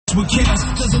What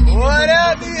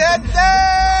up, mi gente?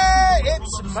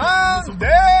 It's Monday.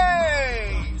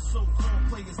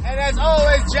 And as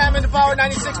always, jamming the Power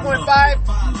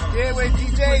 96.5. Here with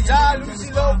DJ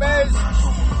Lucy Lopez.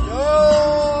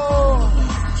 Yo.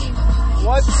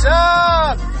 What's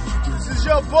up? This is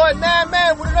your boy,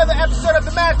 Man, with another episode of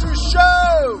the Matthew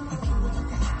Show.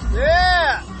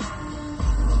 Yeah.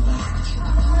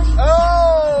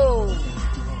 Oh.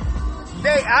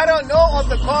 Today, I don't know of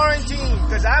the quarantine,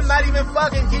 because I'm not even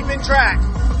fucking keeping track.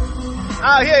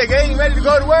 Out here, getting ready to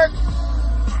go to work.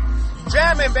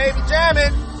 Jamming, baby,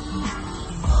 jamming.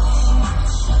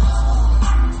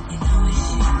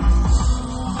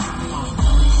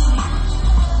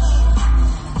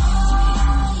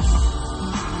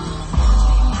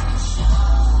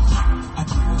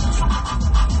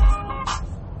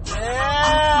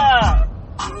 Yeah.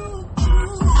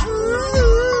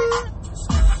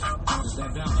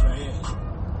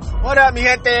 What up, mi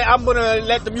gente? I'm gonna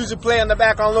let the music play on the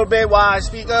background a little bit while I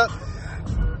speak up.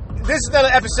 This is another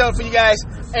episode for you guys,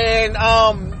 and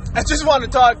I just want to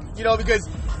talk, because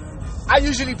I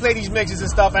usually play these mixes and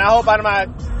stuff, and I hope I'm not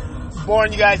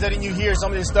boring you guys letting you hear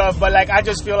some of this stuff, but I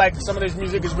just feel like some of this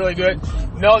music is really good.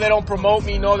 No, they don't promote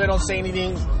me. No, they don't say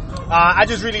anything. I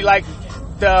just really like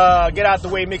the get out the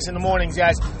way mix in the mornings,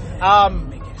 guys.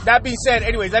 That being said,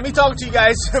 anyways, let me talk to you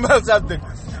guys about something.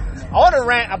 I want to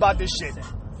rant about this shit,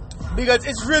 because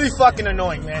it's really fucking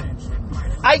annoying, man.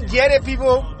 I get it,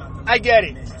 people. I get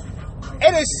it.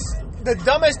 It is the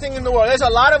dumbest thing in the world. There's a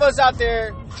lot of us out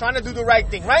there trying to do the right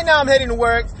thing. Right now, I'm heading to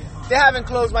work. They haven't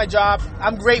closed my job.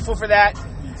 I'm grateful for that.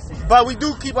 But we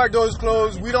do keep our doors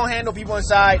closed. We don't handle people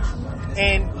inside.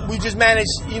 And we just manage,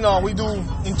 we do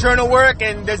internal work.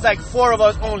 And there's 4 of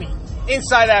us only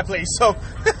inside that place. So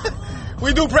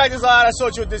we do practice a lot of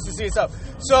social distancing and stuff.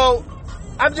 So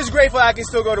I'm just grateful I can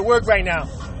still go to work right now.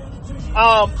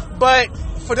 But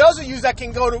for those of you that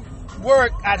can go to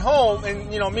work at home and,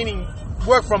 meaning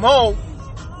work from home,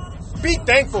 be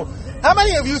thankful. How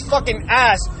many of you fucking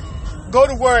ass go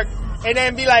to work and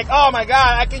then be like, oh my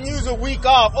God, I can use a week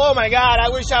off. Oh my God, I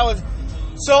wish I was.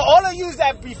 So all of you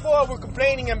that before were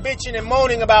complaining and bitching and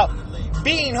moaning about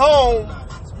being home,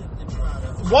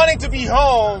 wanting to be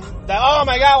home, that, oh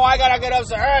my God, why I gotta get up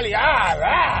so early?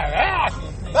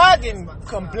 Fucking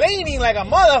complaining like a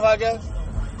motherfucker.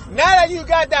 Now that you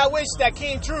got that wish that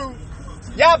came true,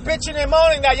 y'all bitching and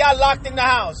moaning that y'all locked in the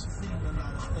house.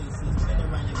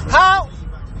 How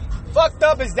fucked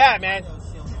up is that, man?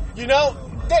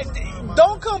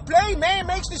 Don't complain, man.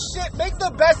 Make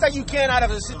the best that you can out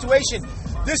of the situation.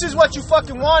 This is what you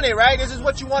fucking wanted, right? This is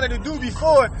what you wanted to do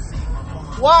before.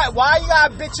 Why you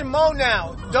gotta bitch and moan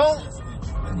now?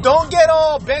 Don't get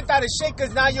all bent out of shit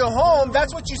because now you're home.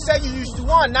 That's what you said you used to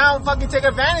want. Now fucking take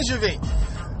advantage of it.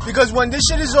 Because when this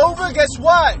shit is over, guess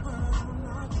what?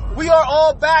 We are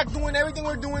all back doing everything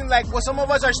we're doing, like what some of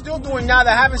us are still doing now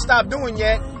that haven't stopped doing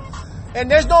yet.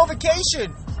 And there's no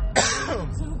vacation.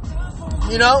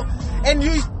 And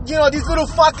these little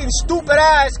fucking stupid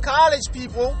ass college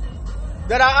people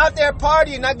that are out there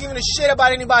partying, not giving a shit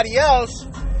about anybody else.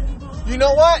 You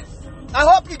know what? I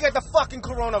hope you get the fucking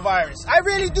coronavirus. I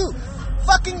really do.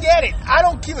 Fucking get it. I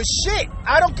don't give a shit.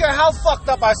 I don't care how fucked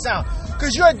up I sound.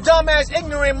 Because you're a dumbass,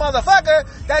 ignorant motherfucker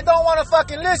that don't want to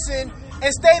fucking listen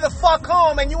and stay the fuck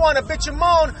home and you want to bitch and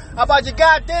moan about your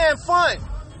goddamn fun.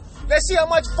 Let's see how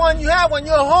much fun you have when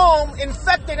you're home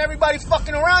infecting everybody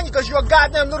fucking around you because you're a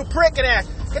goddamn little prick and ass.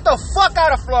 Get the fuck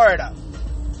out of Florida.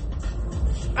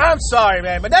 I'm sorry,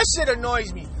 man, but that shit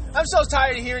annoys me. I'm so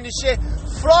tired of hearing this shit.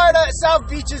 Florida, South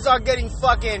Beaches are getting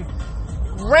fucking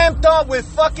ramped up with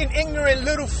fucking ignorant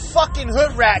little fucking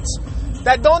hood rats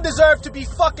that don't deserve to be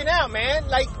fucking out, man.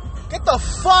 Get the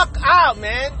fuck out,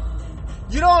 man.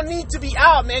 You don't need to be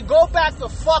out, man. Go back the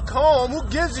fuck home. Who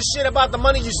gives a shit about the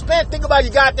money you spent? Think about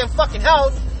your goddamn fucking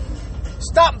health.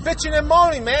 Stop bitching and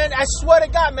moaning, man. I swear to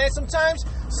God, man. Sometimes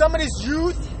some of this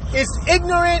youth is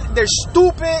ignorant. They're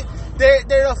stupid.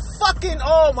 They're a fucking,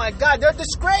 oh my God, they're a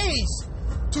disgrace.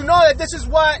 To know that this is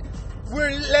what we're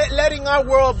letting our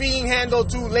world being handled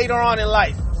to later on in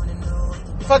life.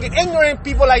 Fucking ignorant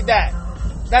people like that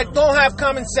don't have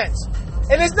common sense.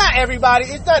 And it's not everybody,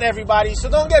 so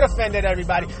don't get offended,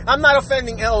 everybody. I'm not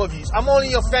offending all of you. I'm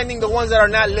only offending the ones that are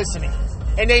not listening.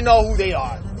 And they know who they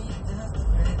are.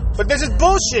 But this is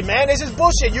bullshit, man. This is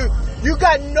bullshit. You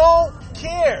got no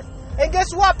care. And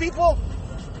guess what, people?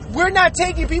 We're not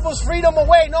taking people's freedom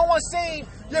away. No one's saying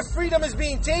your freedom is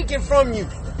being taken from you.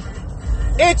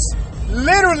 It's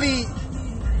literally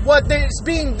what is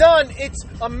being done. It's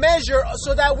a measure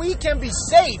so that we can be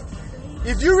safe.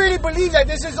 If you really believe that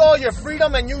this is all your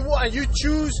freedom and you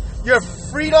choose your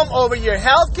freedom over your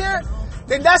healthcare,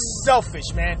 then that's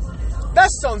selfish, man.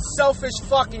 That's some selfish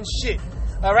fucking shit.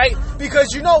 All right?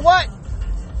 Because you know what?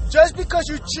 Just because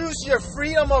you choose your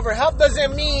freedom over health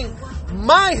doesn't mean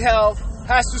my health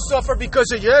has to suffer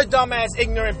because of your dumbass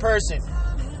ignorant person.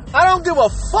 I don't give a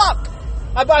fuck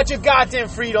about your goddamn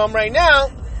freedom right now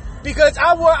because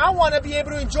I want to be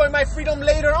able to enjoy my freedom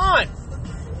later on.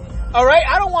 Alright?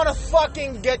 I don't want to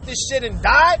fucking get this shit and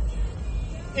die.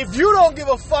 If you don't give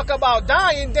a fuck about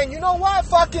dying, then you know what?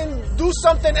 Fucking do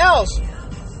something else.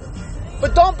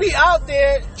 But don't be out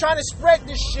there trying to spread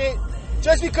this shit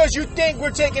just because you think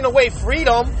we're taking away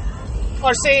freedom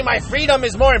or saying my freedom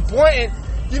is more important.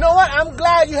 You know what? I'm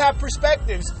glad you have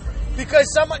perspectives because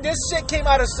this shit came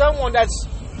out of someone that's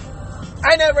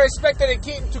I never expected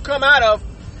it to come out of,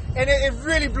 and it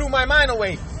really blew my mind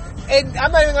away. And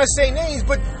I'm not even going to say names,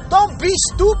 but don't be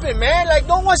stupid, man. Like,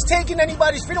 no one's taking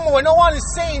anybody's freedom away. No one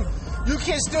is saying you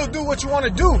can still do what you want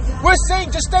to do. We're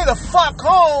saying just stay the fuck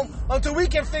home until we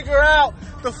can figure out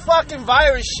the fucking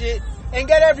virus shit and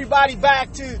get everybody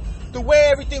back to the way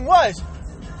everything was.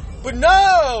 But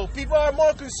no, people are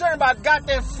more concerned about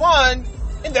goddamn fun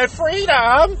and their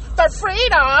freedom. Their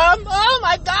freedom. Oh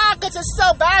my God, because it's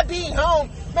so bad being home.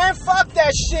 Man, fuck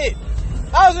that shit.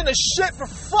 I was in the shit for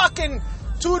fucking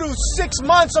 2 to 6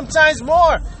 months, sometimes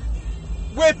more,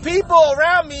 with people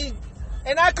around me,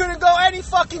 and I couldn't go any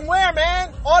fucking where,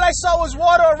 man. All I saw was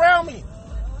water around me.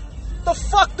 The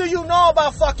fuck do you know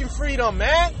about fucking freedom,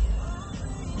 man?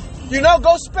 You know,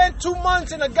 go spend 2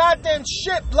 months in a goddamn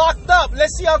ship locked up.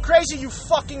 Let's see how crazy you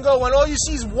fucking go when all you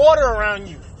see is water around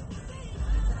you.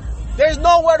 There's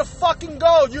nowhere to fucking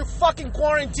go. You're fucking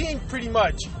quarantined pretty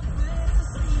much.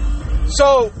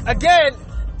 So, again,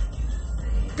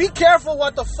 be careful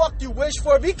what the fuck you wish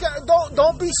for.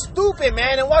 Don't be stupid,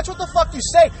 man, and watch what the fuck you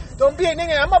say. Don't be an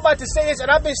ignorant. I'm about to say this,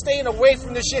 and I've been staying away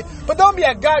from this shit, but don't be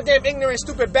a goddamn ignorant,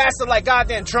 stupid bastard like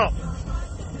goddamn Trump.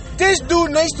 This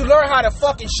dude needs to learn how to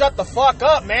fucking shut the fuck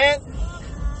up, man.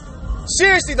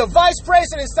 Seriously, the vice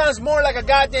president sounds more like a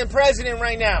goddamn president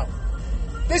right now.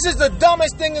 This is the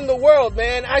dumbest thing in the world,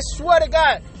 man. I swear to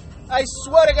God. I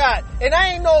swear to God. And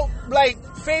I ain't no, like,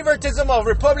 favoritism of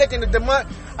Republican and Democrat.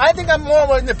 I think I'm more of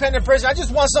an independent person. I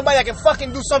just want somebody that can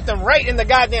fucking do something right in the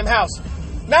goddamn house.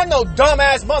 Not no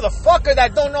dumbass motherfucker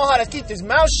that don't know how to keep his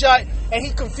mouth shut and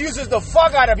he confuses the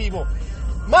fuck out of people.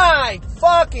 My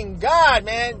fucking God,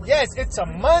 man. Yes, it's a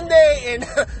Monday and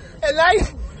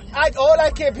all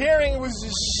I kept hearing was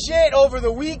just shit over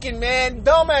the weekend, man.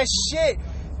 Dumbass shit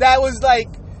that was like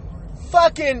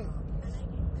fucking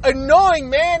annoying,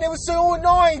 man. It was so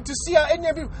annoying to see how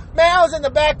ignorant people. Man, I was in the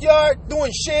backyard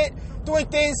doing shit, doing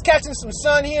things, catching some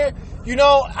sun here. You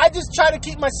know, I just try to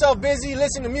keep myself busy,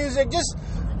 listen to music, just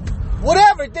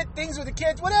whatever, did things with the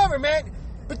kids, whatever, man.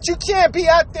 But you can't be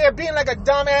out there being like a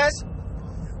dumbass.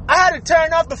 I had to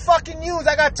turn off the fucking news.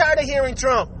 I got tired of hearing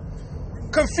Trump.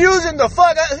 Confusing the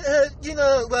fuck.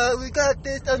 We got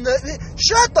this.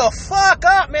 Shut the fuck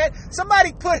up, man.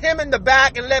 Somebody put him in the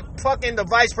back and let fucking the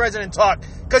vice president talk.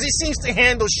 Because he seems to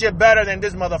handle shit better than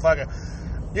this motherfucker.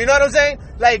 You know what I'm saying?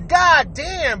 Like, god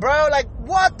damn, bro. Like,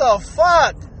 what the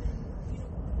fuck?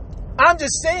 I'm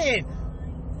just saying.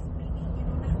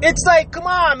 It's like, come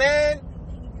on, man.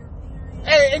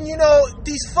 And you know,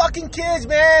 these fucking kids,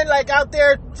 man, like out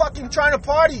there fucking trying to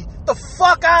party. The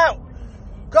fuck out.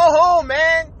 Go home,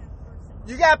 man.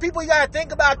 You got people you got to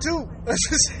think about, too.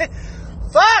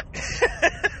 Fuck.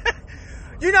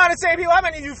 You know what I'm saying, people? How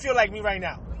many of you feel like me right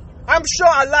now? I'm sure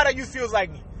a lot of you feels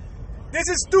like me. This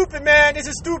is stupid, man. This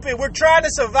is stupid. We're trying to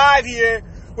survive here.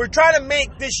 We're trying to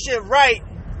make this shit right.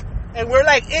 And we're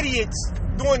like idiots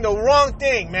doing the wrong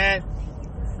thing, man.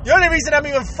 The only reason I'm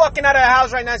even fucking out of the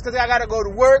house right now is because I got to go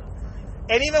to work.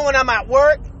 And even when I'm at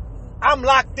work, I'm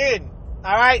locked in.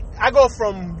 All right? I go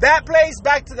from that place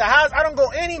back to the house. I don't go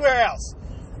anywhere else.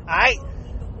 All right?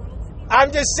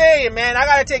 I'm just saying, man, I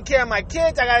got to take care of my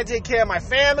kids. I got to take care of my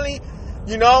family.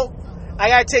 You know? I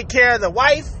got to take care of the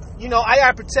wife. You know, I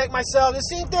got to protect myself. The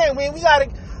same thing.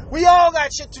 We all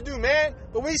got shit to do, man.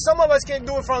 But some of us can't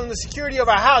do it from the security of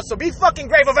our house. So be fucking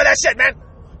grateful for that shit, man.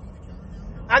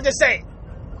 I'm just saying.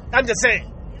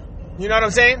 You know what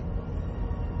I'm saying?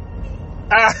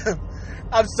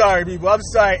 I'm sorry, people. I'm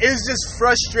sorry. It's just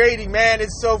frustrating, man.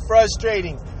 It's so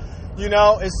frustrating. You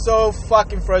know, it's so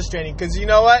fucking frustrating. Because you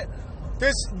know what?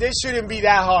 This shouldn't be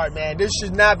that hard, man. This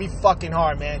should not be fucking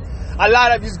hard, man. A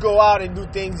lot of you go out and do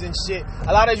things and shit.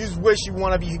 A lot of you wish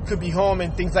you could be home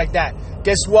and things like that.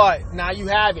 Guess what? Now you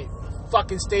have it.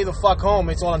 Fucking stay the fuck home.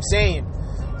 That's all I'm saying.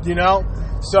 You know?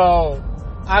 So,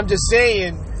 I'm just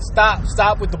saying,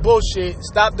 stop with the bullshit.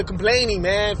 Stop the complaining,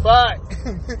 man. Fuck.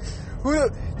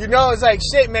 You know, it's like,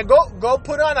 shit, man, go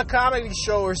put on a comedy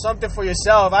show or something for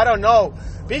yourself. I don't know.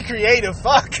 Be creative.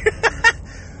 Fuck.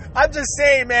 I'm just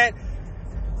saying, man.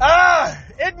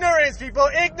 Ignorance, people.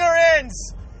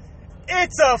 Ignorance.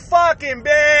 It's a fucking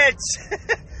bitch.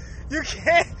 You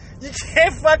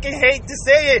can't fucking hate to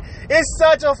say it. It's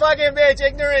such a fucking bitch.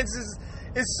 Ignorance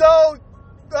is so...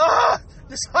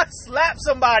 just want to slap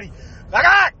somebody. Like,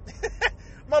 I'm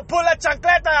gonna pull that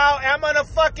chancleta out and I'm gonna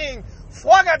fucking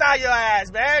fuagata your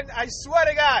ass, man. I swear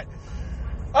to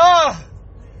God.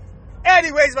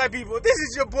 Anyways, my people, this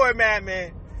is your boy, Man.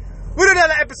 With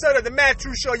another episode of the Man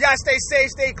True Show. Y'all stay safe,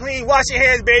 stay clean, wash your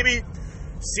hands, baby.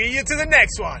 See you to the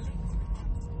next one.